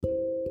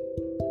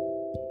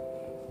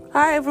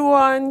Hi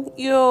everyone,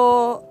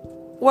 you're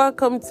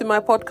welcome to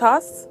my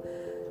podcast.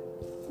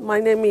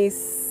 My name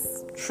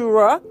is True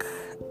Rock.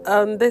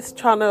 On this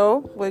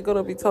channel, we're going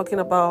to be talking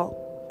about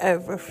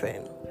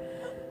everything.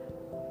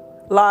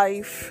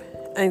 Life,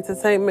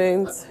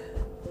 entertainment,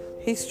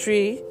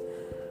 history,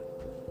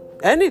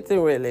 anything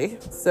really.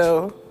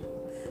 So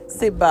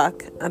sit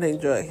back and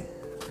enjoy.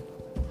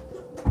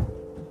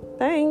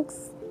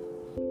 Thanks.